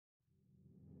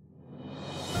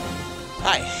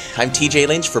Hi, I'm TJ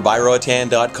Lynch for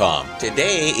Roatan.com.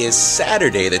 Today is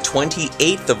Saturday, the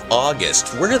 28th of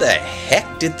August. Where the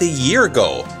heck did the year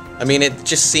go? I mean, it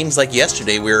just seems like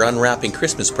yesterday we were unwrapping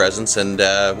Christmas presents and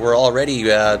we're already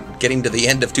getting to the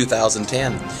end of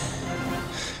 2010.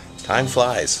 Time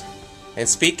flies. And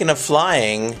speaking of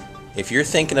flying, if you're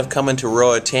thinking of coming to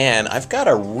Roatan, I've got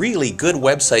a really good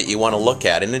website you want to look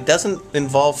at, and it doesn't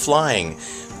involve flying.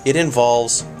 It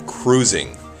involves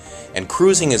cruising. And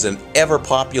cruising is an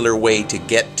ever-popular way to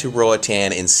get to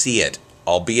Roatan and see it,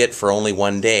 albeit for only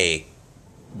one day.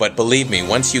 But believe me,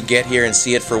 once you get here and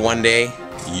see it for one day,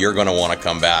 you're going to want to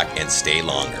come back and stay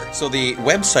longer. So the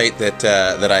website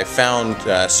that I found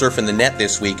surfing the net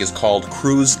this week is called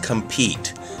Cruise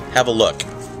Compete. Have a look.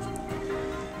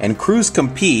 And Cruise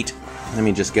Compete, let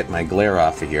me just get my glare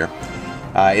off of here.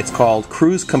 It's called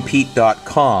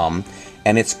cruisecompete.com,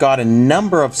 and it's got a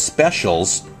number of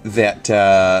specials that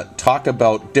talk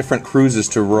about different cruises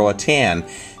to Roatan.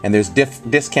 And there's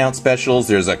discount specials,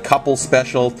 there's a couple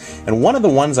special, and one of the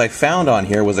ones I found on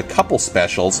here was a couple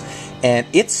specials, and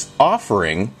it's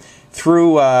offering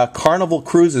through Carnival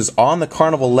Cruises on the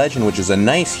Carnival Legend, which is a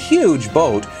nice huge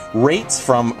boat, rates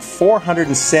from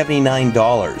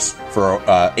 $479 for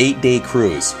an 8-day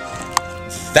cruise.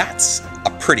 That's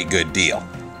a pretty good deal.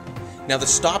 Now, the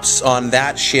stops on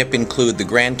that ship include the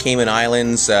Grand Cayman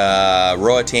Islands,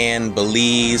 Roatan,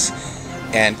 Belize,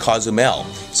 and Cozumel.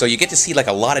 So you get to see like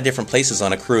a lot of different places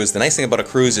on a cruise. The nice thing about a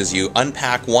cruise is you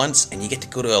unpack once and you get to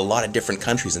go to a lot of different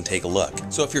countries and take a look.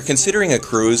 So if you're considering a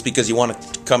cruise because you want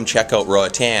to come check out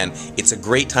Roatan, it's a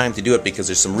great time to do it because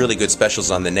there's some really good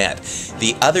specials on the net.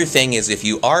 The other thing is, if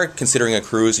you are considering a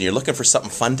cruise and you're looking for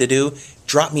something fun to do,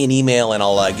 drop me an email and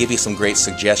I'll give you some great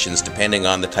suggestions depending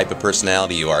on the type of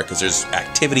personality you are, because there's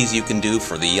activities you can do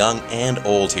for the young and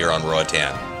old here on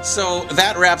Roatan. So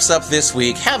that wraps up this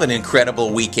week. Have an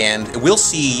incredible weekend. We'll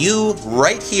see you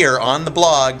right here on the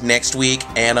blog next week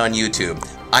and on YouTube.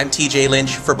 I'm TJ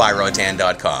Lynch for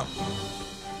Roatan.com.